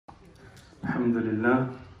الحمد لله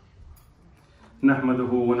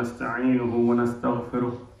نحمده ونستعينه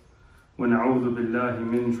ونستغفره ونعوذ بالله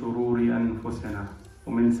من شرور أنفسنا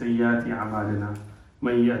ومن سيئات أعمالنا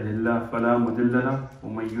من يهد الله فلا مضل له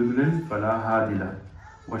ومن يضلل فلا هادي له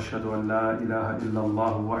وأشهد أن لا إله إلا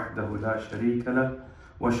الله وحده لا شريك له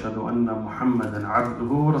وأشهد أن محمدا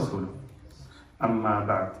عبده ورسوله أما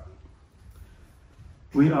بعد.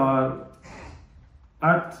 We are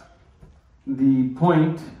at the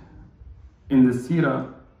point in the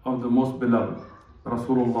seerah of the most beloved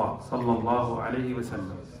Rasulullah sallallahu alayhi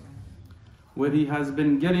wasallam, where he has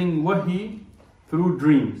been getting wahi through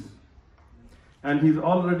dreams, and he's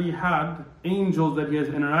already had angels that he has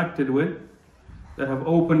interacted with that have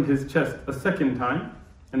opened his chest a second time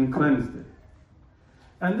and cleansed it.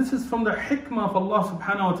 And this is from the hikmah of Allah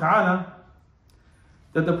subhanahu wa ta'ala,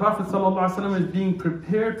 that the Prophet sallallahu alaihi wasallam is being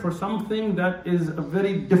prepared for something that is a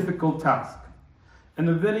very difficult task and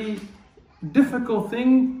a very difficult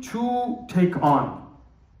thing to take on.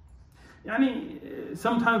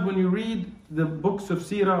 Sometimes when you read the books of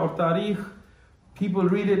seerah or tarikh, people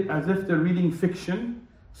read it as if they're reading fiction,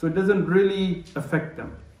 so it doesn't really affect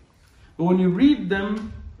them. But when you read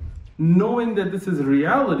them, knowing that this is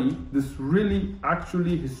reality, this really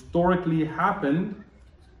actually historically happened,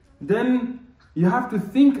 then you have to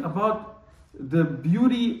think about the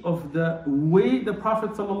beauty of the way the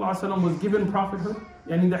Prophet ﷺ was given prophethood,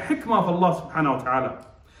 and the hikmah of Allah subhanahu wa ta'ala,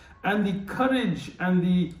 and the courage and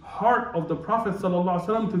the heart of the Prophet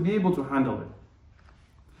ﷺ to be able to handle it.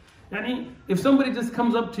 If somebody just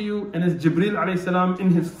comes up to you and is Jibreel alayhi salam in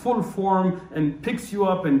his full form and picks you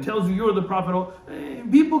up and tells you you're the Prophet,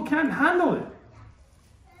 people can't handle it.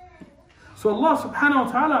 So Allah subhanahu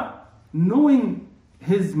wa ta'ala, knowing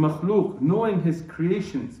His makhluk, knowing His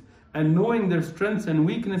creations, and knowing their strengths and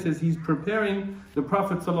weaknesses, He's preparing the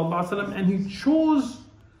Prophet ﷺ, and He chose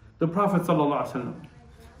the Prophet ﷺ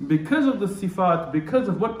because of the sifat, because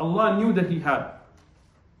of what Allah knew that he had.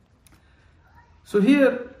 So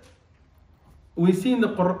here we see in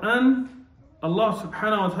the Quran, Allah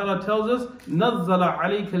subhanahu wa ta'ala tells us, نَزَّلَ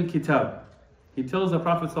عَلَيْكَ الْكِتَابِ. He tells the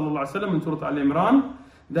Prophet ﷺ in Surah Al-Imran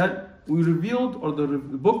that we revealed, or the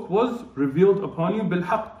book was revealed upon you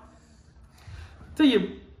bil-haq.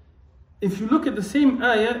 طيب, if you look at the same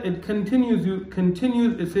ayah, it continues,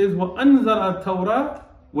 it says, وَأَنزَلَ التَّوْرَاةَ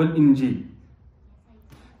وَالْإِنْجِيلَ.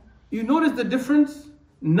 You notice the difference?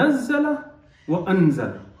 نَزَّلَ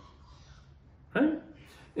وَأَنزَلَ. Right?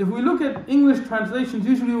 If we look at English translations,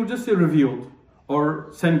 usually we'll just say revealed or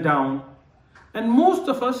sent down. And most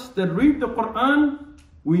of us that read the Quran,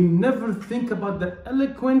 we never think about the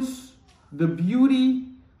eloquence, the beauty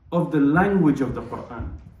of the language of the Quran.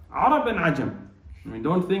 Arab and Ajam.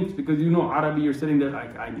 Don't think because you know Arabic, you're sitting there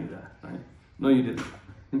like, I knew that, right? No, you didn't.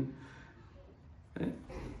 Right?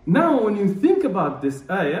 Now, when you think about this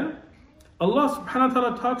ayah, Allah subhanahu wa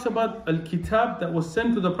ta'ala talks about al-kitab that was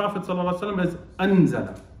sent to the Prophet sallallahu alaihi wasallam as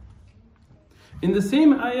anzala. In the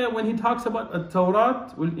same ayah, when he talks about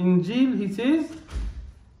al-Tawrat, wal-Injil, he says,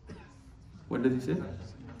 what does he say?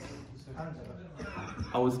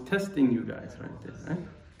 I was testing you guys right there, right?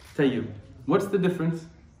 Tell you, what's the difference?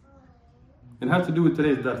 It has to do with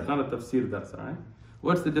today's dars, not a tafsir dars, right?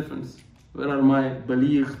 What's the difference? Where are my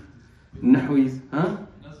baligh, nahwis, huh?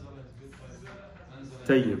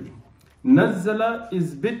 Tayyib. Nazzala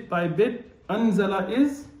is bit by bit, anzala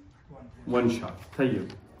is one shot.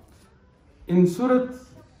 Tayyib. In Surah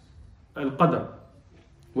Al-Qadr,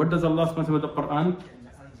 what does Allah say about the Quran?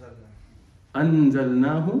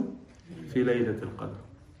 Anzalnahu fi laylat al-Qadr.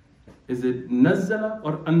 Is it nazzala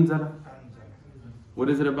or anzala? What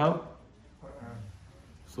is it about?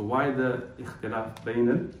 So why the ikhtilaf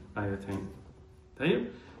bayn al-ayatayn? Tayyib.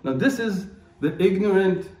 Now this is the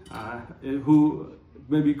ignorant who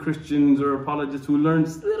maybe Christians or apologists who learned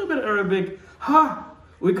a little bit of Arabic.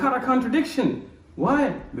 We caught a contradiction.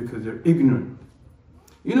 Why? Because they're ignorant.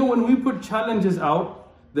 When we put challenges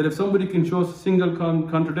out, that if somebody can show us a single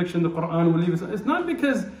contradiction, the Quran will leave us. It's not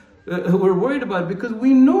because we're worried about it, because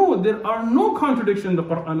we know there are no contradictions in the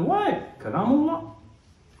Quran. Why? Kalamullah.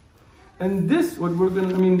 And this, what we're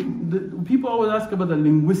going to, people always ask about the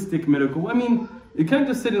linguistic miracle. You can't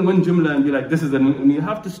just sit in one jumla and be like, this is you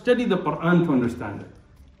have to study the Quran to understand it.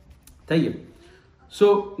 Tayyib.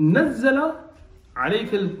 So, نَزَّلَ عَلَيْكَ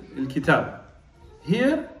الْكِتَابِ.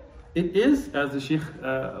 Here, it is, as the Shaykh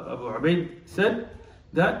Abu Ubaid said,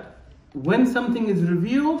 that when something is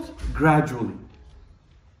revealed gradually,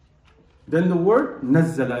 then the word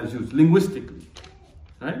nazzala is used linguistically,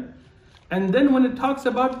 right? And then when it talks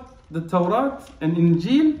about the Tawrat and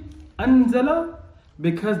Injil, anzala,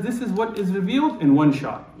 because this is what is revealed in one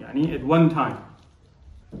shot, yani at one time.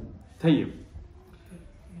 طيب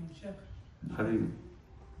حبيبي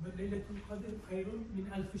بل ليلة القدر خير من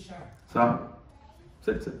ألف شهر. صح.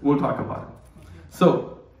 We'll talk about it.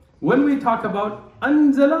 So, when we talk about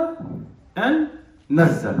anzala and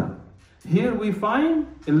nazzala, here we find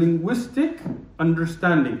a linguistic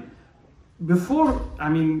understanding. Before,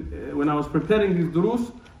 when I was preparing these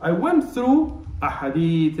durus, I went through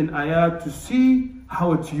ahadith and ayat to see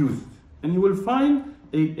how it's used. And you will find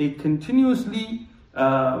a continuously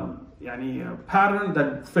pattern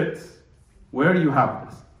that fits where you have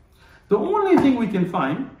this. The only thing we can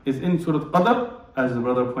find is in Surah Qadr, as the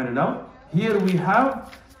brother pointed out. Here we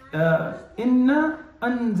have Inna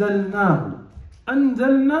anzalnahu.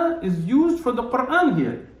 Anzalna is used for the Quran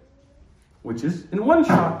here, which is in one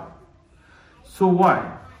shot. So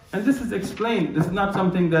why? And this is explained. This is not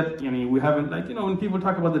something that we haven't, when people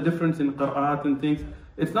talk about the difference in qira'at and things,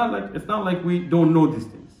 it's not like we don't know these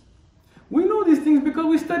things. We know these things because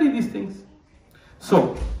we study these things.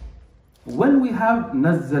 So when we have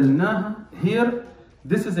nazzalnaha here,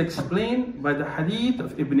 this is explained by the hadith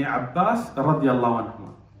of Ibn Abbas radiyallahu anhuma.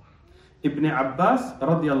 Ibn Abbas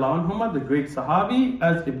radiyallahu anhuma, the great Sahabi,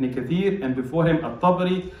 as Ibn Kathir and before him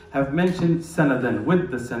At-Tabari have mentioned sanadan,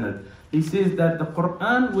 with the sanad. He says that the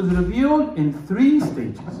Quran was revealed in 3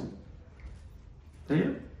 stages.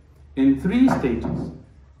 In 3 stages.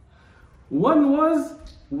 One was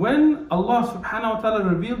when Allah subhanahu wa ta'ala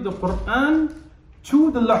revealed the Quran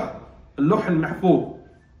to the Luh al-Mahfuz.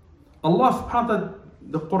 Allah subhanahu wa ta'ala,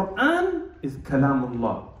 the Quran is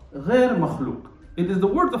kalamullah, غير مخلوق. It is the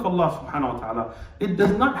word of Allah subhanahu wa ta'ala. It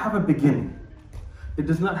does not have a beginning. It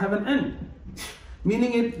does not have an end.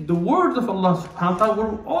 Meaning the words of Allah subhanahu wa ta'ala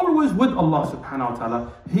were always with Allah subhanahu wa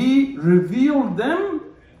ta'ala. He revealed them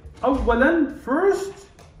أولا, first,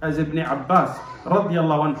 as Ibn Abbas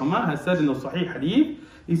radiyallahu anhuma has said in the Sahih Hadith,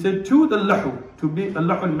 he said to the lahu, to be a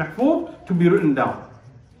lahu al-mahfuz, to be written down.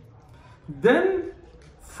 Then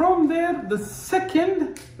from there, the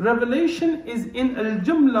second revelation is in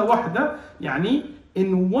al-jumla wahda,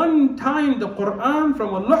 in one time the Quran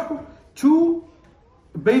from Allah to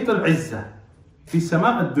Bayt al-Izzah, fi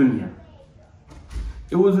sama al-dunya.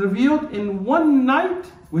 It was revealed in one night,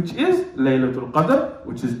 which is Laylatul Qadr,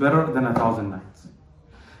 which is better than 1,000 nights.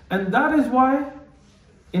 And that is why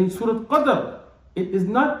in Surah Qadr, it is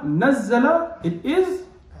not nazzala, it is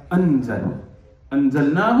anzal.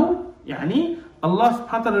 Anzalnahu, Allah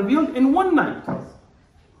subhanahu wa ta'ala revealed in one night.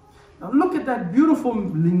 Now look at that beautiful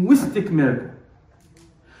linguistic miracle.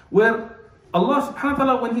 Where Allah subhanahu wa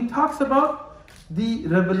ta'ala, when He talks about the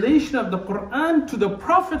revelation of the Quran to the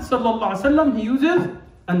Prophet sallallahu alaihi wasallam, He uses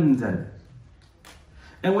anzal.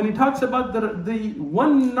 And when He talks about the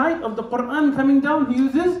one night of the Quran coming down, He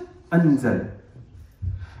uses anzal.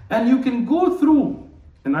 And you can go through,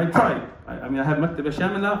 and I tried. I have Maktaba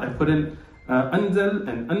Shamila, I put in anzal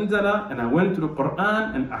and anzala, and I went through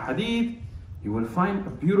Quran and ahadith. You will find a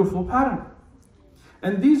beautiful pattern.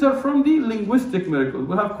 And these are from the linguistic miracles.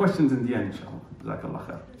 We'll have questions in the end, inshallah. Jazakallah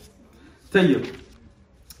khair. Tayyib.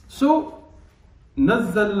 So,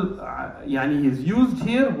 nazzal, is used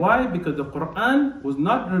here. Why? Because the Quran was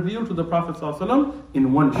not revealed to the Prophet ﷺ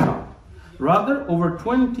in one shot. Rather, over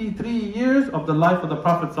 23 years of the life of the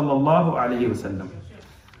Prophet ﷺ.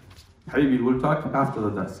 Habibi, we'll talk after the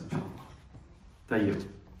dars, inshallah. Tayyib.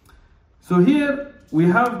 So here we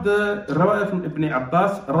have the riwayah from Ibn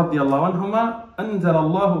Abbas radiyallahu anhuma, أنزل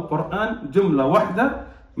الله القرآن جملة واحدة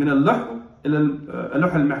من اللوح إلى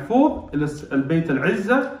اللوح المحفوظ إلى البيت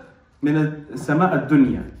العزة من السماء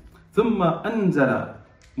الدنيا ثم أنزل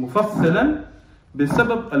مفصلا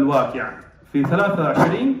بسبب الواقع في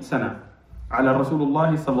 23 سنة على رسول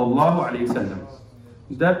الله صلى الله عليه وسلم.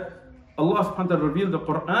 That Allah subhanahu wa ta'ala revealed the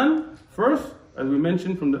Quran first, as we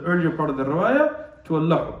mentioned from the earlier part of the riwayah, to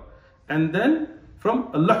Allah, and then from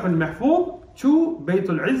Allah al-Mahfuz to Bayt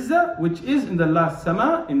al-Izzah, which is in the last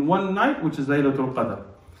sama, in one night, which is Laylatul Qadr.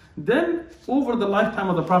 Then, over the lifetime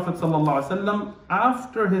of the Prophet ﷺ,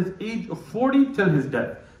 after his age of 40 till his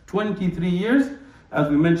death, 23 years, as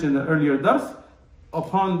we mentioned in the earlier dars,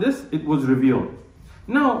 upon this it was revealed.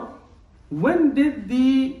 Now, when did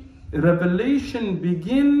the revelation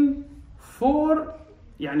begin from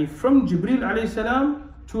Jibreel alayhi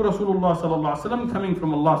salam to Rasulullah sallallahu alaihi wasallam, coming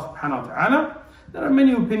from Allah subhanahu wa ta'ala? There are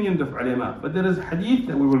many opinions of ulama, but there is hadith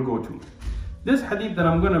that we will go to. This hadith that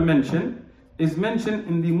I'm going to mention is mentioned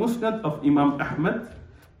in the Musnad of Imam Ahmad,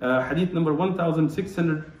 hadith number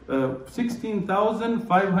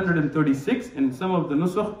 16,536. In some of the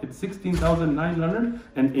nusukh, it's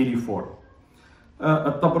 16,984.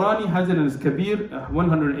 At-Tabrani has it in his Kabir,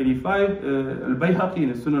 185. Al-Bayhaqi in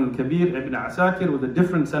his Sunan al-Kabir, Ibn Asakir with a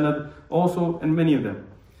different sanad also, and many of them.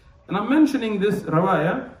 And I'm mentioning this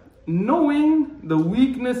rawaya knowing the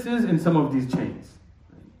weaknesses in some of these chains.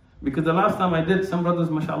 Because the last time I did, some brothers,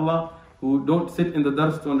 mashallah, who don't sit in the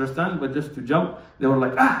dars to understand, but just to jump, they were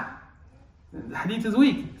like, the hadith is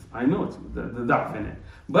weak. I know it's the da'f in it.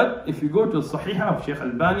 But if you go to Sahihah of Shaykh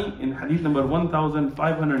Albani in hadith number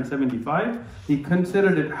 1575, he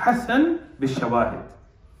considered it Hasan bil-Shawahid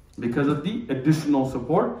because of the additional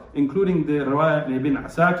support, including the Riwayat Ibn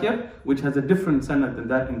Asakir, which has a different sanad than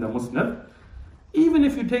that in the Musnad. Even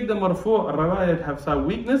if you take the marfu' riwayat have some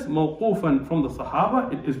weakness, mawqufan from the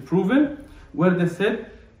Sahaba, it is proven where they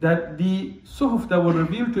said that the suhuf that were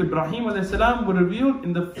revealed to Ibrahim alayhi salam were revealed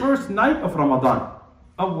in the first night of Ramadan.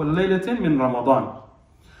 أول ليلة من رمضان.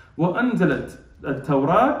 وأنزلت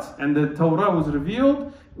التوراة, and the Torah was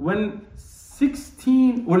revealed when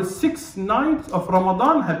 6 nights of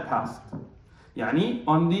Ramadan had passed. Yani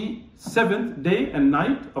on the 7th day and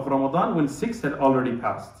night of Ramadan when 6 had already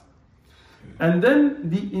passed. And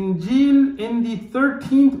then the Injil in the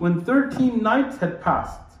 13th, when 13 nights had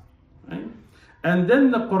passed. Right? And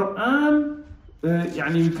then the Quran,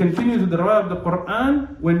 we continue to the riwayah of the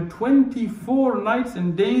Quran when 24 nights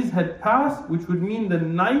and days had passed, which would mean the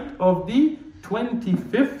night of the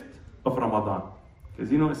 25th of Ramadan.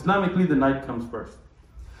 Because Islamically the night comes first.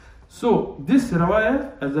 So this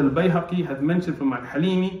riwayah, as Al-Bayhaqi has mentioned from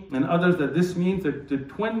Al-Halimi and others, that this means that the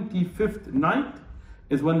 25th night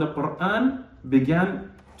is when the Quran began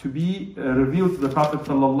to be revealed to the Prophet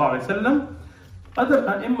ﷺ. Other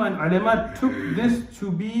A'imma and Ulama took this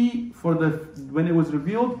to be for when it was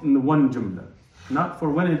revealed in the one jumla, not for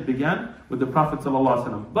when it began with the Prophet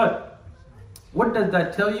ﷺ. But what does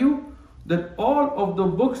that tell you? That all of the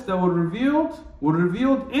books that were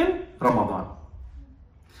revealed in Ramadan.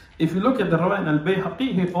 If you look at the Riwayat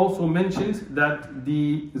al-Bayhaqi, he also mentions that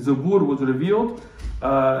the Zabur was revealed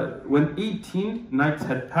when 18 nights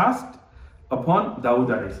had passed upon Dawud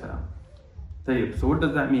alayhi salam. So what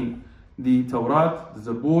does that mean? The Torah,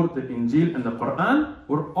 the Zabur, the Injil and the Quran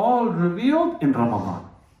were all revealed in Ramadan,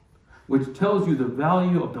 which tells you the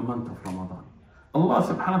value of the month of Ramadan. Allah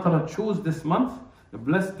subhanahu wa ta'ala chose this month,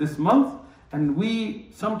 blessed this month, and we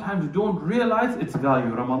sometimes don't realize its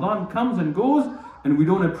value. Ramadan comes and goes and we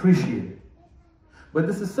don't appreciate it. But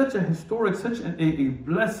this is such a historic, such a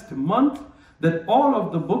blessed month that all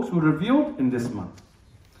of the books were revealed in this month.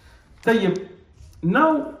 Tayyib.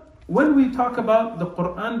 Now, when we talk about the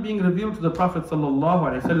Quran being revealed to the Prophet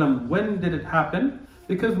ﷺ, when did it happen?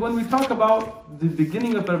 Because when we talk about the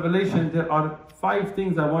beginning of revelation, there are 5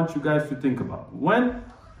 things I want you guys to think about. When,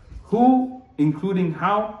 who, including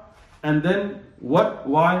how, and then what,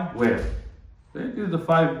 why, where. Okay? These are the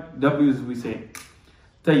 5 W's we say.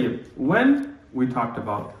 Tayyib. When, we talked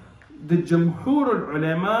about. The Jumhur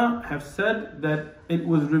al-Ulama have said that it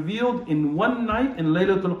was revealed in one night in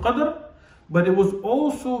Laylatul Qadr, but it was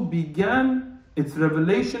also began its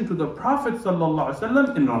revelation to the Prophet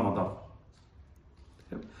ﷺ in Ramadan.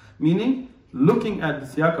 Okay. Meaning, looking at the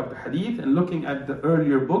siyaq of the hadith and looking at the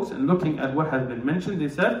earlier books and looking at what has been mentioned, they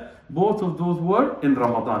said both of those were in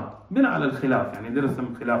Ramadan. Bina al khilaf, there is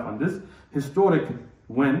some khilaf on this, historic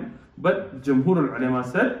when, but Jumhur al-Ulama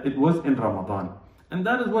said it was in Ramadan. And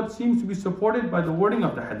that is what seems to be supported by the wording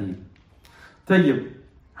of the hadith. Tayyib.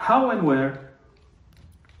 How and where?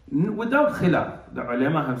 Without khilaf, the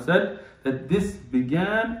ulama have said that this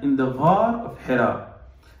began in the Ghar of Hira,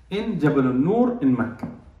 in Jabal al-Nur in Mecca.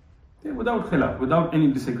 Okay, without khilaf, without any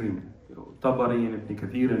disagreement. Tabari and Ibn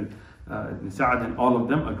Kathir and Ibn Sa'ad and all of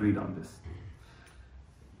them agreed on this.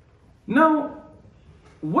 Now,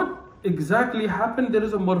 what exactly happened? There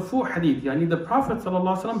is a marfu' hadith, the Prophet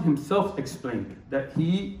ﷺ himself explained that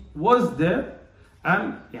he was there,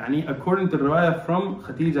 and according to the riwayah from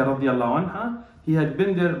Khadija radiallahu anha, he had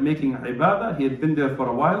been there making ibadah, he had been there for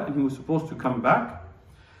a while and he was supposed to come back.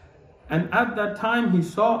 And at that time he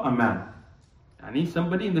saw a man,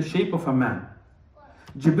 somebody in the shape of a man.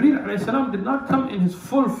 Jibreel alayhi salam did not come in his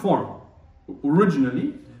full form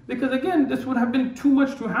originally, because again this would have been too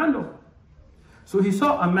much to handle. So he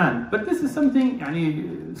saw a man, but this is something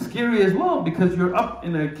scary as well, because you're up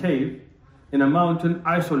in a cave, in a mountain,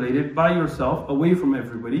 isolated by yourself, away from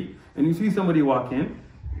everybody, and you see somebody walk in,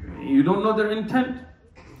 you don't know their intent.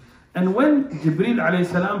 And when Jibreel alayhi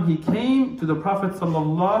salam, he came to the Prophet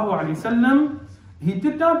sallallahu alayhi wasallam, he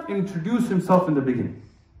did not introduce himself in the beginning.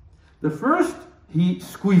 The first, he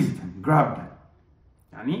squeezed him, grabbed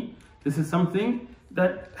him. This is something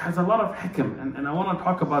that has a lot of hikam, and I want to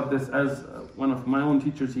talk about this as one of my own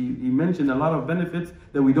teachers, he mentioned a lot of benefits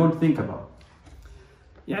that we don't think about.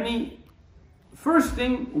 First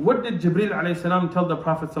thing, what did Jibreel alayhi salam tell the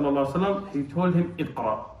Prophet sallallahu alaihi wasallam? He told him,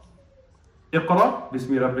 Iqra. Iqra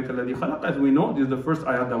bismi rabbika alladhi khalaq. As we know, this is the first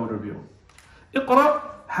ayat that would reveal. Iqra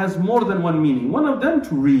has more than one meaning. One of them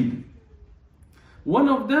to read. One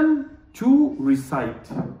of them to recite.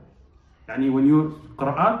 Yani when you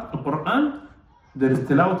qira'at al-Quran, there is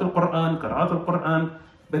tilawat al-Quran, qira'at al-Quran,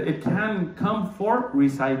 but it can come for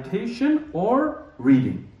recitation or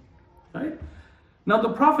reading. Right? Now the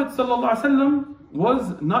Prophet ﷺ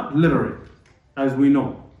was not literate, as we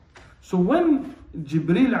know. So when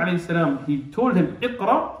Jibreel alayhi salam, he told him,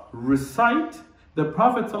 Iqra, recite, the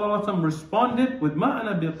Prophet ﷺ responded with Ma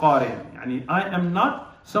ana biqari', yani I am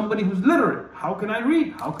not somebody who's literate. How can I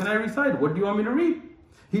read? How can I recite? What do you want me to read?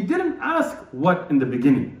 He didn't ask what in the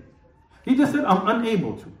beginning. He just said, I'm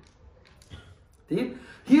unable to.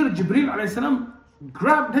 Here Jibreel alayhi salam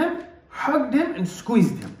grabbed him, hugged him, and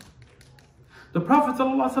squeezed him. The Prophet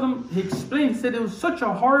ﷺ, he explained, he said it was such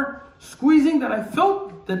a hard squeezing that I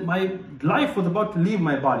felt that my life was about to leave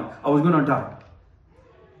my body. I was going to die.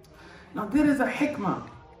 Now there is a hikmah.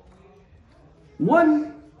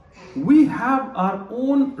 One, we have our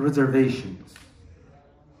own reservations.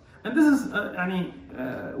 And this is,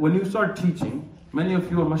 when you start teaching, many of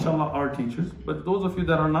you, mashallah, are teachers, but those of you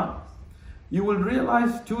that are not, you will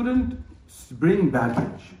realize students bring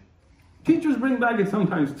baggage. Teachers bring baggage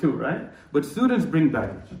sometimes too, right? But students bring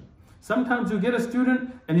baggage. Sometimes you get a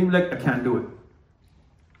student and he'll be like, I can't do it.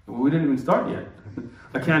 We didn't even start yet.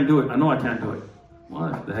 I can't do it. I know I can't do it.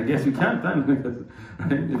 Well, I guess you can't then.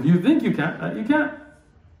 Right? If you think you can't, you can't.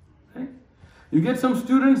 Right? You get some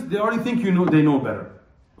students, they already think they know better.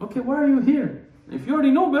 Okay, why are you here? If you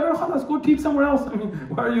already know better, let's go teach somewhere else.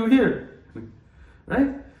 Why are you here?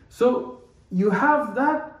 Right? So you have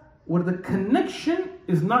that where the connection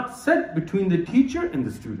is not set between the teacher and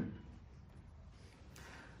the student.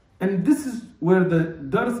 And this is where the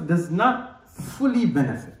dars does not fully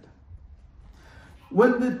benefit.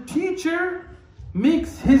 When the teacher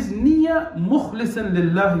makes his niyyah mukhlisan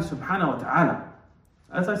lillahi subhanahu wa ta'ala.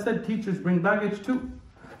 As I said, teachers bring baggage too.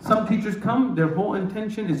 Some teachers come, their whole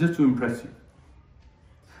intention is just to impress you.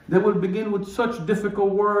 They will begin with such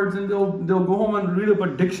difficult words and they'll go home and read up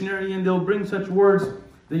a dictionary and they'll bring such words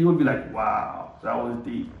that you will be like, wow, that was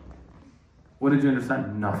deep. What did you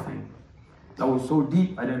understand? Nothing. That was so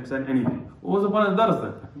deep, I didn't understand anything. What was the point of the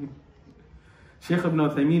dars then? Shaykh ibn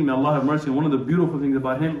Uthaymeen, may Allah have mercy, one of the beautiful things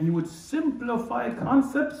about him, he would simplify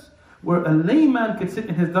concepts where a layman could sit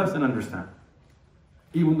in his dars and understand.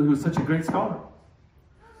 Even though he was such a great scholar.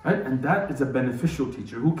 Right? And that is a beneficial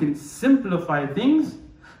teacher who can simplify things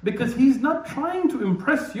because he's not trying to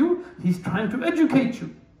impress you, he's trying to educate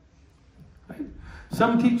you. Right?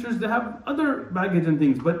 Some teachers, they have other baggage and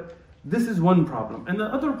things, but this is one problem. And the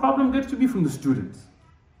other problem gets to be from the students.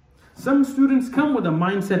 Some students come with a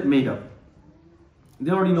mindset made up. They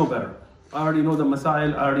already know better. I already know the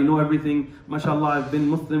masail, I already know everything. MashaAllah, I've been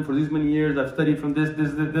Muslim for these many years, I've studied from this.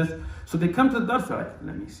 So they come to the dars, like,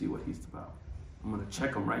 let me see what he's about. I'm going to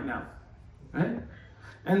check him right now. Right?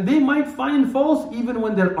 And they might find faults even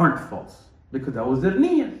when there aren't faults, because that was their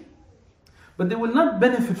niyyah. But they will not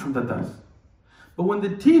benefit from the dars. But when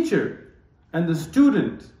the teacher and the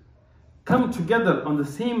student come together on the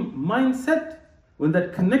same mindset, when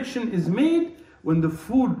that connection is made, when the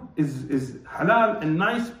food is halal and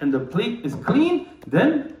nice and the plate is clean,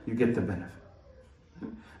 then you get the benefit.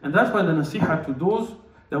 And that's why the nasiha to those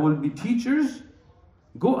that will be teachers,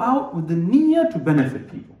 go out with the niyyah to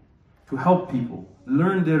benefit people, to help people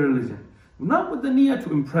learn their religion. Not with the niyyah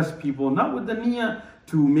to impress people, not with the niyyah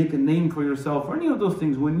to make a name for yourself or any of those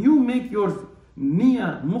things. When you make your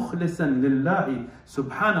niyyah mukhlisan lillahi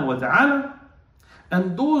subhanahu wa ta'ala,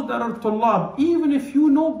 and those that are tullab, even if you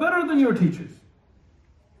know better than your teachers,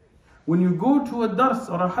 when you go to a dars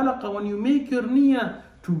or a halaqah, when you make your niyyah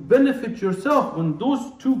to benefit yourself, when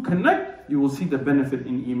those two connect, you will see the benefit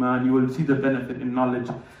in iman, you will see the benefit in knowledge.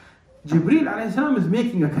 Jibreel alayhi salam is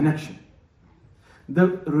making a connection. The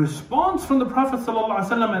response from the Prophet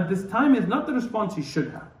ﷺ at this time is not the response he should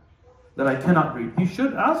have, that I cannot read. He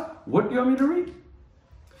should ask, what do you want me to read?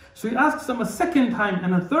 So he asks him a second time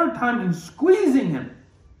and a third time and squeezing him.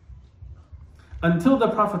 Until the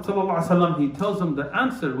Prophet ﷺ, he tells him the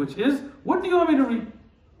answer, which is, what do you want me to read?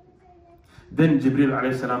 Then Jibreel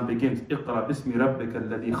alayhi salam begins, Iqra bismi rabbika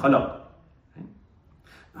alladhi khalaq.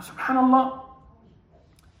 Now subhanallah,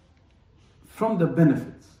 from the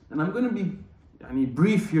benefits, and I'm going to be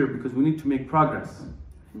brief here because we need to make progress.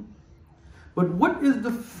 But what is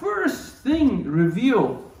the first thing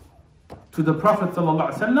revealed to the Prophet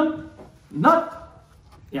ﷺ? Not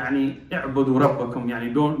يعني اعبدوا ربكم,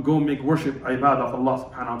 يعني don't go make worship ibadah of Allah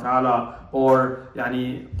subhanahu wa ta'ala, or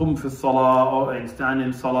يعني قم في الصلاة, or stand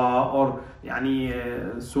in salah, or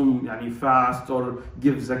يعني sum, يعني fast, or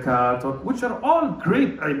give zakat, or, which are all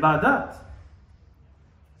great ibadat.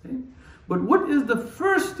 Okay? But what is the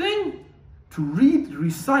first thing? To read,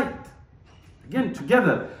 recite, again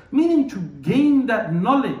together, meaning to gain that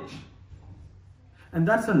knowledge. And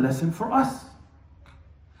that's a lesson for us.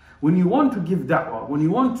 When you want to give da'wah, when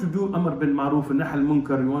you want to do amr bil ma'roof and nahy al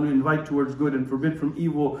munkar, you want to invite towards good and forbid from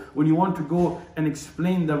evil, when you want to go and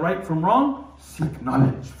explain the right from wrong, seek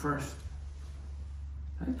knowledge first.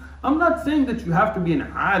 Okay? I'm not saying that you have to be an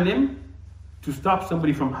alim to stop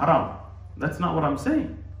somebody from haram. That's not what I'm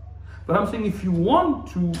saying. But I'm saying if you want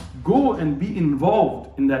to go and be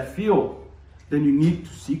involved in that field, then you need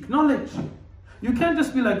to seek knowledge. You can't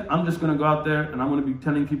just be like, I'm just going to go out there and I'm going to be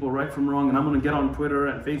telling people right from wrong, and I'm going to get on Twitter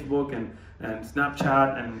and Facebook and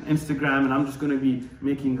Snapchat and Instagram, and I'm just going to be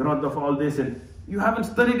making radd of all this, and you haven't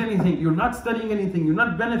studied anything, you're not studying anything, you're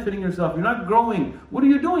not benefiting yourself, you're not growing. What are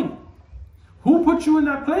you doing? Who put you in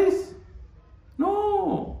that place?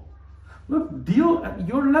 No. Look, deal at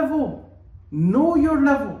your level. Know your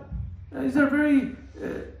level. These are very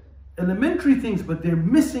elementary things, but they're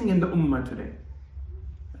missing in the ummah today.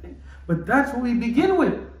 But that's what we begin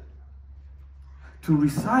with. To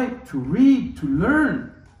recite, to read, to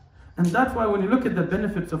learn. And that's why when you look at the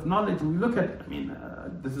benefits of knowledge, we look at,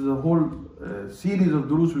 this is a whole series of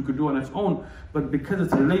duruus we could do on its own, but because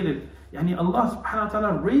it's related, Allah subhanahu wa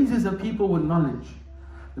ta'ala raises a people with knowledge.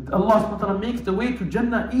 Allah subhanahu wa ta'ala makes the way to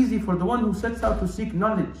Jannah easy for the one who sets out to seek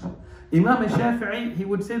knowledge. Imam Shafi'i, he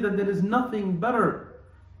would say that there is nothing better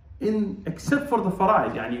except for the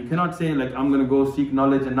fara'id. You cannot say like, I'm going to go seek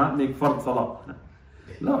knowledge and not make fard salah.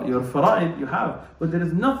 No, your fara'id you have, but there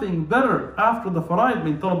is nothing better after the fara'id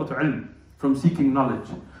min talabatu ilm, from seeking knowledge.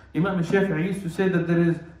 Imam Shafi'i used to say that there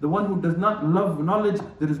is the one who does not love knowledge,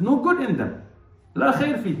 there is no good in them. La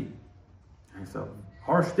khair fihi. It's a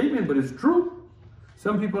harsh statement, but it's true.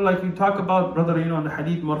 Some people, like you talk about, brother, on the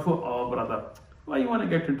hadith marfu, oh brother, why you want to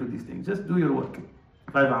get into these things? Just do your work.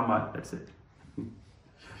 5 amal, that's it.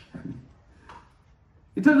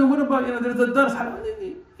 You tell them, what about, there's a dars.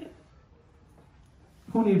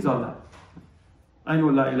 Who needs all that? I know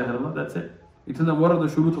la ilaha illallah, that's it. You tell them, what are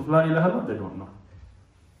the shurut of la ilaha illallah? They don't know.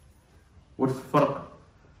 What's the farq?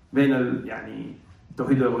 Bain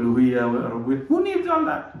tawhid al-uluhiyya wa rububiyyah. Who needs all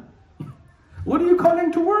that? What are you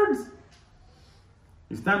calling to words?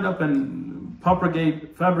 You stand up and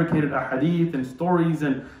propagate fabricated ahadith and stories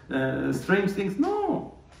and strange things.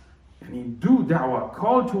 No. Do da'wah,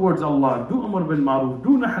 call towards Allah, do amr bil ma'roof,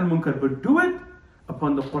 do nahy al munkar, but do it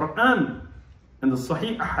upon the Quran and the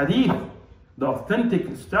sahih hadith, the authentic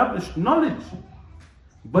established knowledge.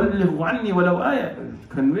 بَلِّغْ عَنِّي وَلَوْ آيَةً.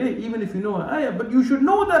 Convey, even if you know an ayah, but you should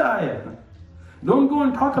know that ayah. Don't go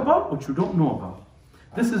and talk about what you don't know about.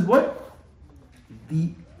 This is what the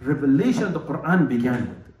revelation of the Quran began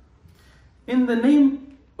with. In the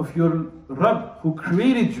name of your Rabb who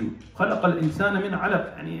created you, خَلَقَ الْإِنسَانَ مِنْ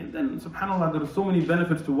عَلَقٍ. And then subhanAllah, there are so many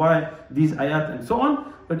benefits to why these ayat and so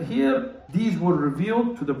on. But here, these were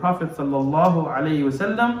revealed to the Prophet sallallahu alaihi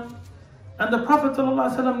wasallam. And the Prophet sallallahu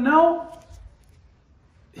alaihi wasallam now,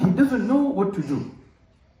 he doesn't know what to do.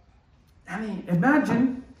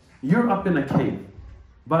 Imagine you're up in a cave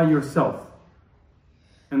by yourself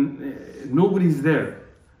and nobody's there,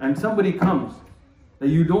 and somebody comes that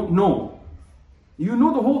you don't know. You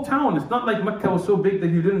know the whole town. It's not like Mecca was so big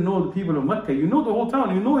that you didn't know the people of Mecca. You know the whole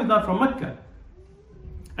town. You know he's not from Mecca.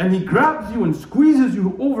 And he grabs you and squeezes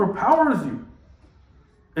you, overpowers you,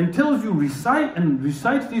 and tells you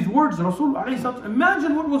recites these words. Rasul alayhi salatu,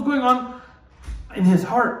 imagine what was going on in his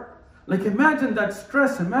heart. Like imagine that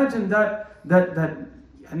stress, imagine that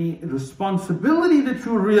responsibility that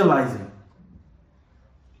you're realizing.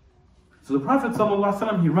 So the Prophet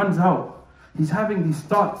ﷺ, he runs out. He's having these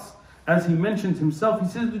thoughts. As he mentions himself, he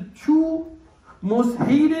says the two most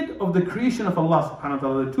hated of the creation of Allah subhanahu wa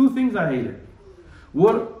ta'ala, the two things I hated,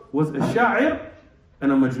 was a sha'ir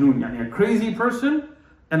and a majnoon, a crazy person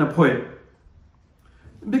and a poet.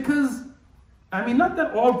 Because, not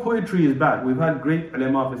that all poetry is bad. We've had great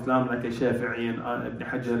ulama of Islam like Shafi'i and Ibn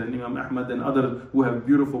Hajar and Imam Ahmad and others who have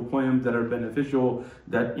beautiful poems that are beneficial,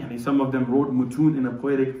 that some of them wrote mutun in a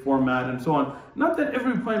poetic format and so on. Not that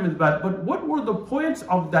every poem is bad, but what were the poets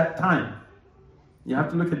of that time? You have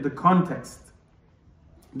to look at the context.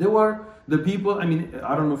 There were the people, I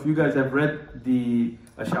don't know if you guys have read the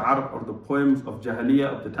ash'ar or the poems of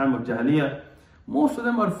Jahiliyyah, of the time of Jahiliyyah. Most of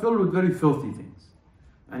them are filled with very filthy things.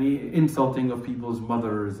 Insulting of people's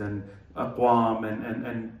mothers and aqwam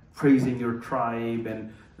and praising your tribe,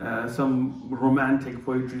 and some romantic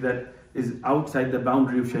poetry that is outside the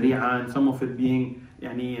boundary of Sharia, and some of it being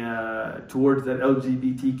towards that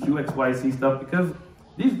LGBTQ XYZ stuff, because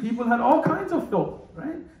these people had all kinds of filth,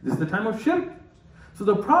 right? This is the time of shirk. So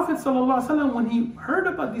the Prophet ﷺ, when he heard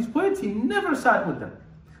about these poets, he never sat with them.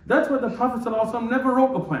 That's why the Prophet ﷺ never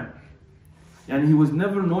wrote a poem. And he was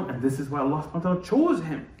never known, and this is why Allah subhanahu wa ta'ala chose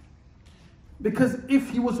him. Because if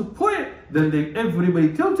he was a poet, then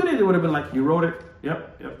everybody till today, they would have been like, he wrote it.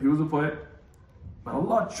 Yep, he was a poet. But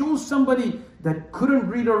Allah chose somebody that couldn't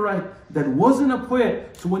read or write, that wasn't a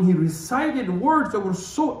poet. So when he recited words that were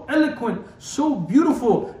so eloquent, so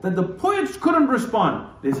beautiful, that the poets couldn't respond,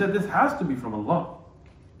 they said, this has to be from Allah.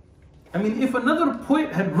 I mean, if another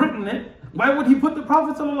poet had written it, why would he put the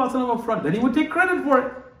Prophet ﷺ up front? Then he would take credit for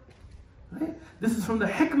it. Right? This is from the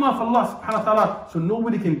hikmah of Allah subhanahu wa ta'ala, so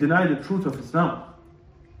nobody can deny the truth of Islam.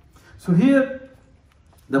 So here,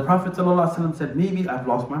 the Prophet ﷺ said, maybe I've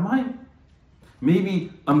lost my mind.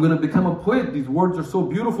 Maybe I'm going to become a poet. These words are so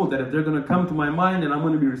beautiful that if they're going to come to my mind and I'm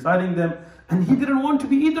going to be reciting them. And he didn't want to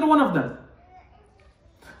be either one of them.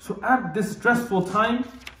 So at this stressful time,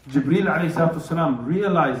 Jibreel ﷺ,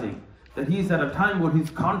 realizing that he's at a time where he's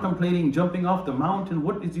contemplating jumping off the mountain.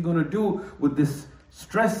 What is he going to do with this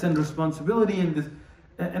stress and responsibility and this?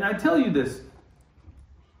 And I tell you this,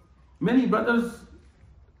 many brothers,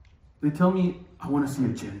 they tell me, I want to see a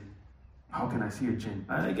jinn. How can I see a jinn?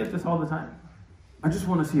 I get this all the time. I just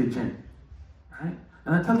want to see a jinn. Right?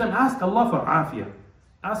 And I tell them, ask Allah for afiyah.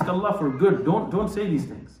 Ask Allah for good. Don't say these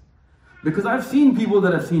things. Because I've seen people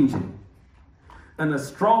that have seen jinn. And a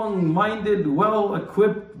strong-minded,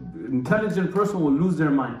 well-equipped, intelligent person will lose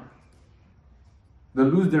their mind. They'll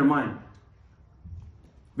lose their mind.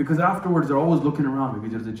 Because afterwards they're always looking around. Maybe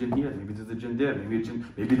there's a jinn here, maybe there's a jinn there,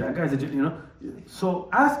 maybe that guy's a jinn, So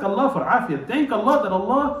ask Allah for afiyah. Thank Allah that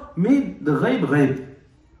Allah made the ghaib ghaib.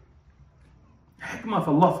 Hikmah of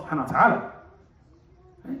Allah subhanahu wa ta'ala.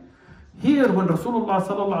 Here when Rasulullah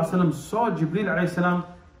sallallahu alayhi wa sallam saw Jibreel alayhi salam,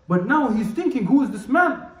 but now he's thinking, who is this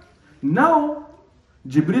man? Now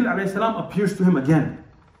Jibreel alayhi salam appears to him again.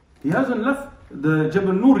 He hasn't left the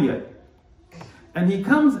Jabal Nur yet. And he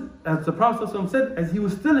comes, as the Prophet ﷺ said, as he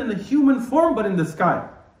was still in a human form but in the sky.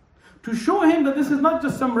 To show him that this is not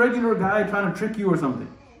just some regular guy trying to trick you or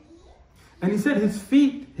something. And he said his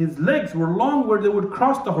feet, his legs were long where they would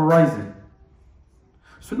cross the horizon.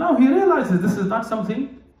 So now he realizes this is not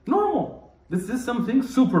something normal. This is something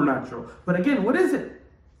supernatural. But again, what is it?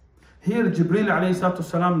 Here Jibreel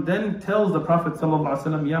ﷺ then tells the Prophet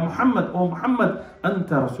ﷺ, Ya Muhammad, O Muhammad,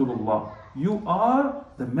 Anta Rasulullah. You are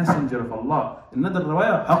the messenger of Allah. Another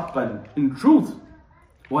riwayah, haqqan, in truth.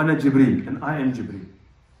 Wa ana Jibreel, and I am Jibreel.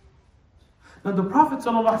 Now the Prophet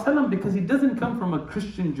ﷺ, because he doesn't come from a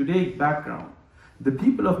Christian Judaic background, the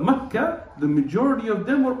people of Mecca, the majority of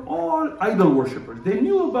them were all idol worshippers. They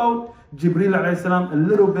knew about Jibreel alayhi salam a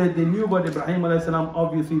little bit, they knew about Ibrahim alayhi salam,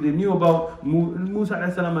 obviously, they knew about Musa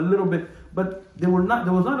alayhi salam a little bit, but there was not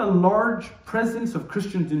a large presence of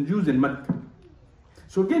Christians and Jews in Mecca.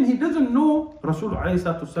 So again, he doesn't know Rasul alayhi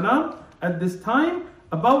salam at this time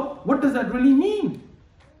about what does that really mean.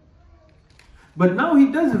 But now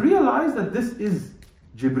he does realize that this is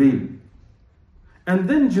Jibreel. And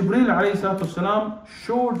then Jibreel ﷺ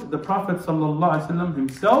showed the Prophet ﷺ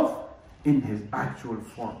himself in his actual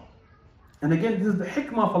form. And again, this is the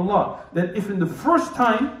hikmah of Allah, that if in the first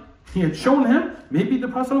time he had shown him, maybe the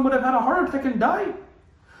Prophet ﷺ would have had a heart attack and died.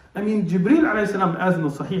 I mean, Jibreel ﷺ, as in the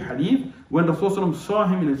Sahih Hadith, when Rasulullah saw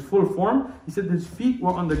him in his full form, he said his feet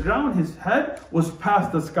were on the ground, his head was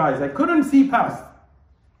past the skies. I couldn't see past.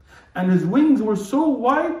 And his wings were so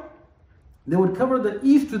wide, they would cover the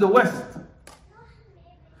east to the west.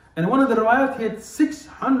 And one of the riwayat, he had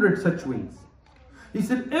 600 such wings. He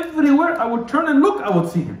said, everywhere I would turn and look, I would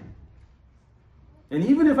see him. And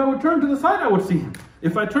even if I would turn to the side, I would see him.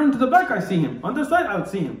 If I turn to the back, I see him. On the side, I would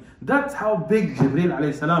see him. That's how big Jibreel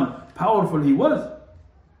alayhi salam, powerful he was.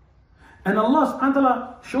 And Allah subhanahu wa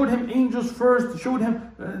ta'ala showed him angels first, showed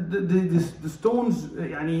him the stones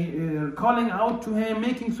calling out to him,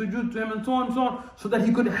 making sujood to him, and so on, so that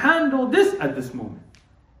he could handle this at this moment.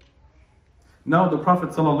 Now the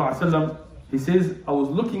Prophet ﷺ, he says, I was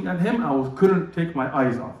looking at him, couldn't take my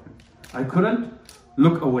eyes off him. I couldn't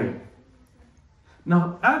look away.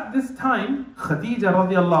 Now at this time, Khadija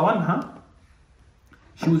radiallahu anha,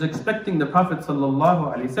 she was expecting the Prophet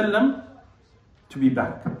ﷺ to be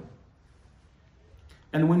back.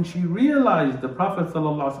 And when she realized the Prophet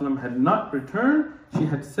ﷺ had not returned, she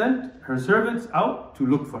had sent her servants out to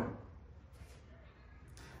look for him.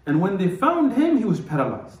 And when they found him, he was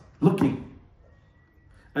paralyzed, looking.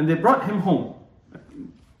 And they brought him home.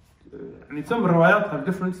 And some riwayat have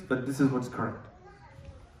difference, but this is what's correct.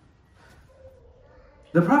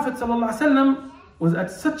 The Prophet ﷺ was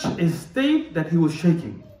at such a state that he was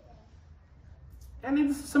shaking. And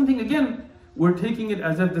this is something, again, we're taking it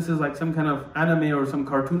as if this is like some kind of anime or some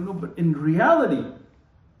cartoon. No, but in reality,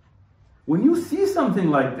 when you see something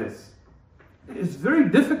like this, it's very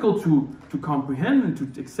difficult to comprehend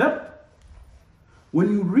and to accept.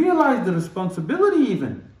 When you realize the responsibility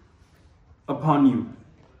even upon you,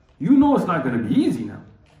 you know it's not going to be easy now.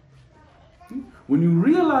 When you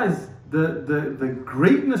realize the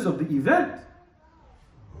greatness of the event,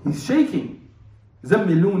 he's shaking.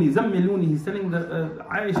 Zammiluni, zammiluni. He's telling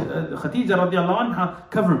Khadija radiallahu anha,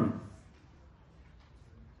 cover me.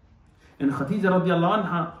 And Khadija radiallahu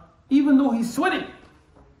anha, even though he's sweating,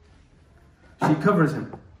 she covers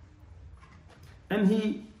him. And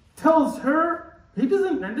he tells her, he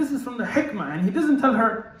doesn't, and this is from the hikmah, and he doesn't tell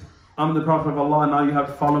her, I'm the Prophet of Allah, now you have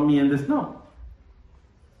to follow me in this. No.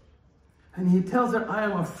 And he tells her, I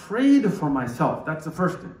am afraid for myself. That's the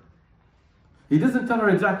first thing. He doesn't tell her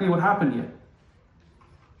exactly what happened yet.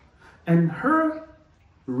 And her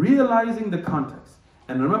realizing the context.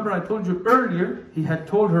 And remember, I told you earlier, he had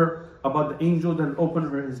told her about the angel that opened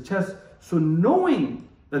her his chest. So knowing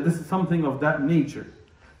that this is something of that nature,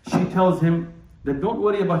 she tells him that don't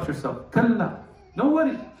worry about yourself. Kalla, don't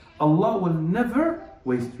worry. Allah will never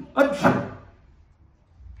waste you. Abshir.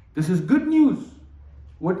 This is good news.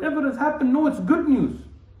 Whatever has happened, no, it's good news.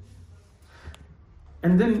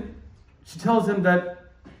 And then she tells him that,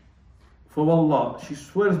 for Allah, she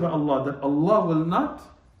swears by Allah that Allah will not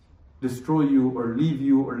destroy you or leave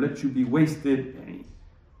you or let you be wasted.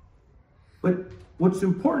 But what's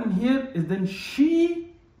important here is then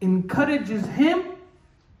she encourages him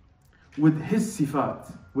with his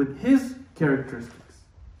sifat, with his characteristics.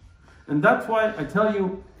 And that's why I tell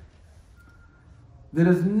you, there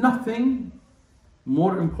is nothing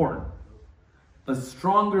more important, a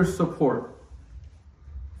stronger support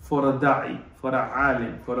for a da'i, for a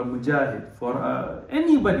alim, for a mujahid, for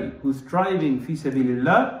anybody who's striving fi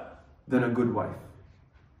sabilillah than a good wife,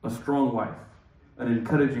 a strong wife, an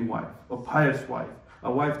encouraging wife, a pious wife,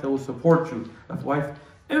 a wife that will support you, a wife.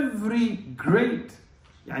 Every great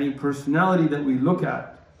personality that we look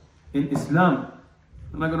at in Islam,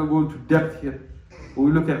 I'm not going to go into depth here, but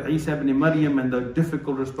we look at Isa ibn Maryam and the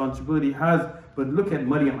difficult responsibility he has, but look at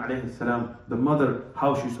Maryam alayhi salam, the mother,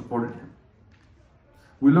 how she supported him.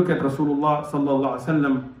 We look at Rasulullah sallallahu alaihi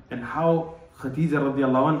wasallam and how Khadija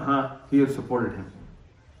radiallahu anha here supported him.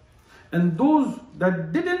 And those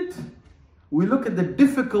that didn't, we look at the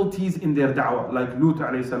difficulties in their da'wah, like Lut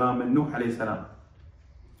alayhi salam and Nuh alayhi salam.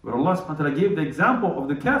 Where Allah subhanahu wa ta'ala gave the example of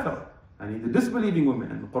the kafir, and the disbelieving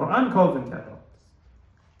women, and the Quran calls them kafir.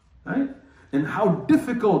 Right? And how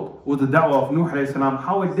difficult was the da'wah of Nuh alayhi salam,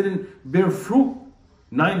 how it didn't bear fruit.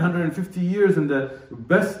 950 years, and the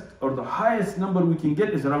best or the highest number we can get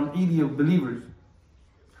is around 80 of believers.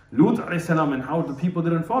 Lut alayhi salam, and how the people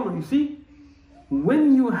didn't follow. You see,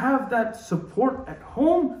 when you have that support at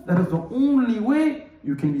home, that is the only way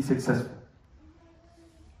you can be successful.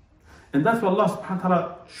 And that's what Allah subhanahu wa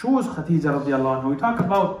ta'ala shows Khadija radiallahu anha. We talk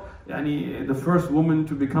about the first woman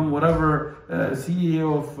to become whatever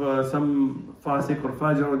CEO of some fasiq or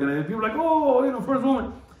fajr organization. People are like, oh, first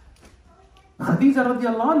woman. Khadija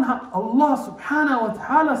radiallahu anha, Allah subhanahu wa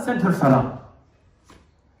ta'ala sent her salam.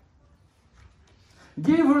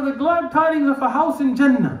 Gave her the glad tidings of a house in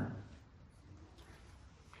Jannah.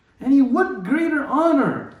 And what greater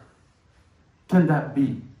honor can that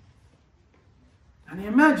be? And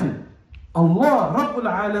imagine, Allah Rabbul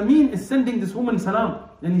Alameen is sending this woman salam.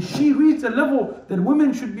 And she reached a level that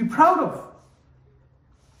women should be proud of.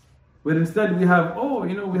 But instead we have,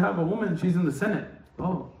 we have a woman, she's in the Senate.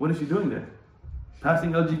 Oh, what is she doing there?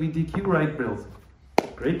 Passing LGBTQ right bills.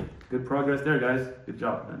 Great, good progress there, guys. Good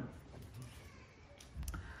job, man.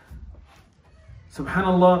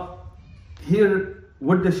 Subhanallah, here,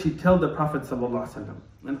 what does she tell the Prophet ﷺ?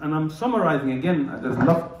 And I'm summarizing again, there's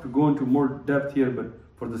enough to go into more depth here, but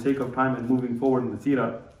for the sake of time and moving forward in the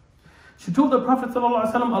seerah. She told the Prophet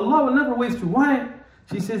ﷺ, Allah will never waste you. Why?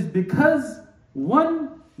 She says, because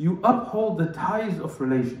one, you uphold the ties of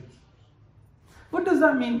relations. What does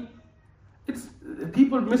that mean?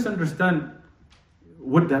 People misunderstand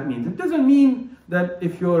what that means. It doesn't mean that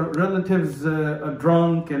if your relatives are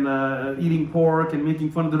drunk and eating pork and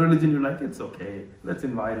making fun of the religion, you're like, it's okay, let's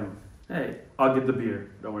invite them. Hey, I'll get the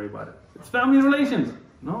beer, don't worry about it. It's family relations.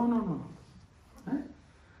 No. Right?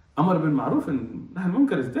 Amr bin Ma'ruf and Nahy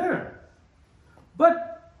Munkar is there.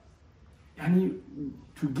 But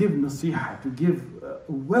to give nasiha, to give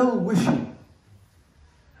well-wishing,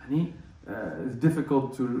 It's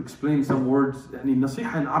difficult to explain some words.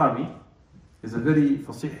 Nasiha in Arabic is a very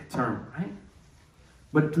fasih term, right?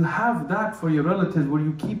 But to have that for your relatives, where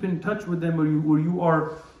you keep in touch with them, where you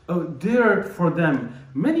are there for them.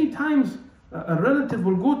 Many times a relative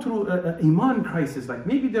will go through an iman crisis, like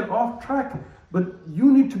maybe they're off track, but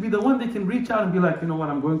you need to be the one they can reach out and be like, you know what,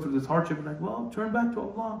 I'm going through this hardship. Like, well, turn back to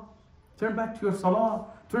Allah, turn back to your salah,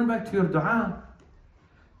 turn back to your dua.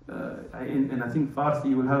 And I think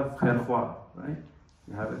Farsi will have khair khwa, right?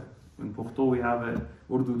 You have it. In Pukhto we have it.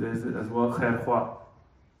 Urdu there's it as well, khair khwa.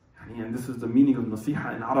 And this is the meaning of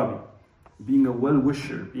nasiha in Arabic. Being a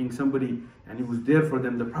well-wisher, being somebody, and he was there for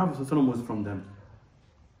them. The Prophet ﷺ was from them.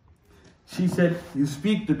 She said, you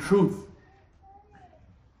speak the truth.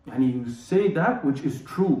 And you say that which is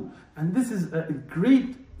true. And this is a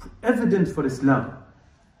great evidence for Islam.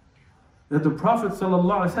 That the Prophet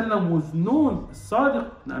ﷺ was known,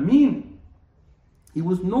 Sadiq, Ameen. He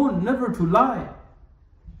was known never to lie.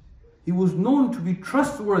 He was known to be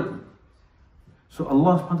trustworthy. So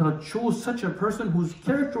Allah subhanahu wa ta'ala chose such a person whose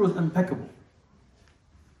character was impeccable.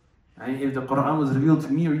 And if the Quran was revealed to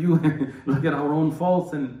me or you, look at our own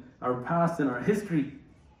faults and our past and our history.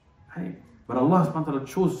 Right? But Allah subhanahu wa ta'ala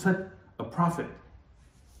chose such a prophet.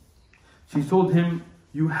 She told him,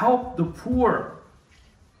 you help the poor.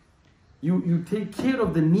 You take care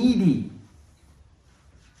of the needy.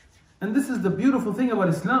 And this is the beautiful thing about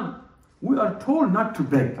Islam. We are told not to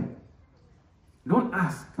beg. Don't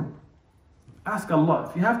ask. Ask Allah.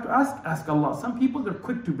 If you have to ask, ask Allah. Some people, they're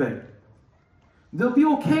quick to beg. They'll be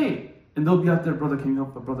okay. And they'll be out there, brother, can you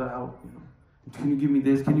help a brother out? You know, can you give me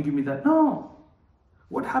this? Can you give me that? No.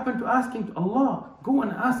 What happened to asking to Allah? Go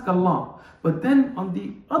and ask Allah. But then on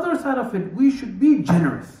the other side of it, we should be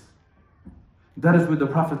generous. That is with the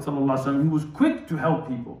Prophet ﷺ. He was quick to help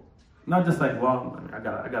people. Not just like, well, I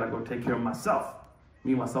gotta go take care of myself.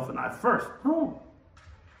 Me, myself, and I first. No.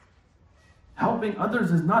 Helping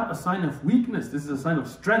others is not a sign of weakness. This is a sign of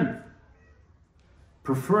strength.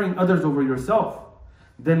 Preferring others over yourself.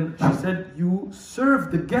 Then she said, you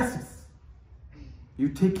serve the guests. You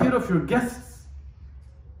take care of your guests.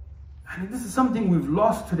 And this is something we've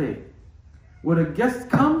lost today. When a guest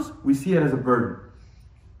comes, we see it as a burden.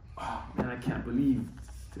 Oh man, I can't believe.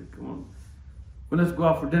 Come on. Well, let's go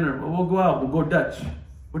out for dinner. Well, we'll go out. We'll go Dutch.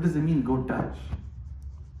 What does it mean, go Dutch?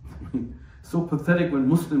 So pathetic when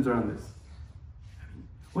Muslims are on this.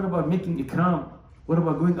 What about making ikram? What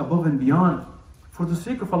about going above and beyond? For the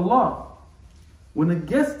sake of Allah. When a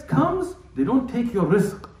guest comes, they don't take your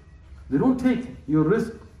rizq. They don't take your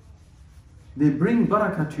rizq. They bring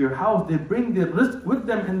barakah to your house. They bring their rizq with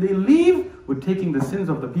them and they leave with taking the sins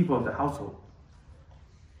of the people of the household.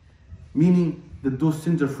 Meaning that those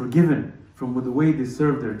sins are forgiven from the way they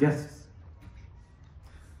serve their guests.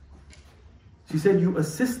 She said, you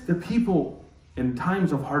assist the people in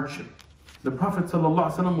times of hardship. The Prophet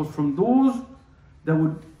ﷺ was from those that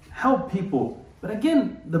would help people. But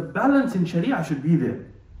again, the balance in Sharia should be there.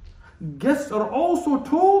 Guests are also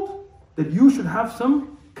told that you should have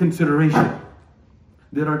some consideration.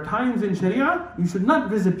 There are times in Sharia you should not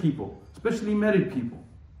visit people, especially married people.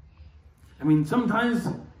 I mean, sometimes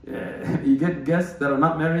you get guests that are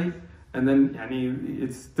not married, and then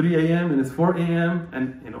it's 3 a.m. and it's 4 a.m.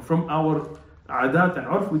 and from our adat and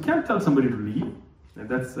urf, we can't tell somebody to leave. And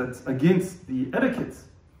that's against the etiquettes.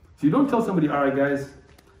 So you don't tell somebody, all right guys,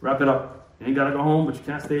 wrap it up. You ain't gotta go home, but you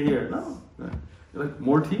can't stay here. No. You're like,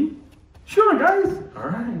 more tea? Sure guys. All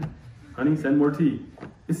right. Honey, send more tea.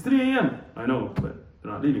 It's 3 a.m. I know, but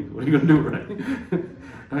they're not leaving. What are you gonna do, right?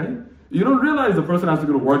 Right? You don't realize the person has to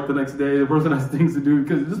go to work the next day, the person has things to do,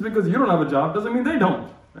 because just because you don't have a job doesn't mean they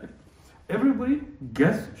don't. Right? Everybody,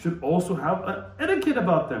 guests should also have an etiquette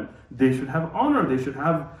about them. They should have honor, they should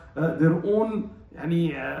have their own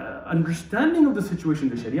understanding of the situation.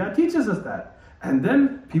 The Sharia teaches us that. And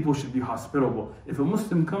then people should be hospitable. If a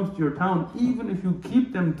Muslim comes to your town, even if you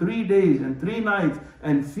keep them 3 days and 3 nights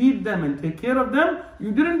and feed them and take care of them,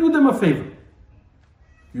 you didn't do them a favor.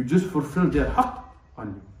 You just fulfilled their haqq on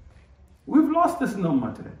you. We've lost this in the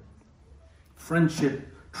Ummah today. Friendship,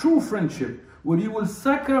 true friendship, where you will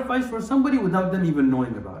sacrifice for somebody without them even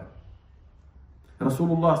knowing about it.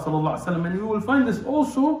 Rasulullah sallallahu alaihi wasallam, and we will find this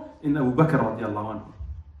also in Abu Bakr radiallahu anhu.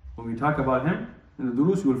 When we talk about him in the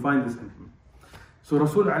durus, you will find this in him. So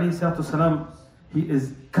Rasul alayhi salatu salam, he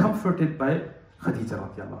is comforted by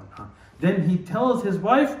Khadija radiallahu anha. Then he tells his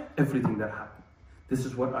wife everything that happened. This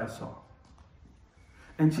is what I saw.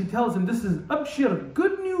 And she tells him, this is abshir,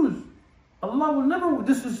 good news. Allah will never,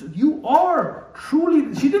 you are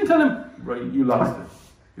truly, she didn't tell him, right, you lost it.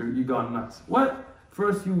 You gone nuts. What?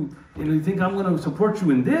 First you think I'm going to support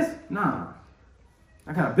you in this? Nah.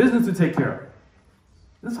 I got a business to take care of.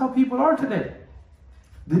 That's how people are today.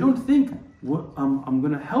 They don't think, I'm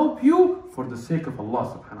going to help you for the sake of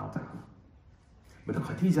Allah subhanahu wa ta'ala. But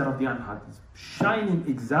Khadija radiallahu anha, this shining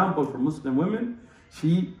example for Muslim women,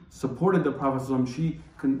 she supported the Prophet ﷺ. She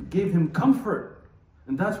gave him comfort.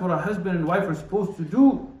 And that's what a husband and wife are supposed to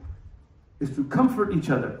do, is to comfort each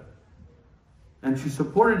other. And she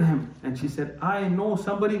supported him. And she said, I know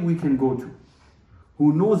somebody we can go to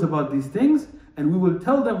who knows about these things, and we will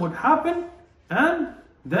tell them what happened, and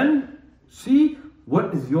then see what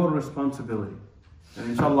is your responsibility. And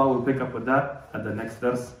inshallah we'll pick up with that at the next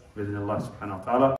dars, with Allah subhanahu wa ta'ala.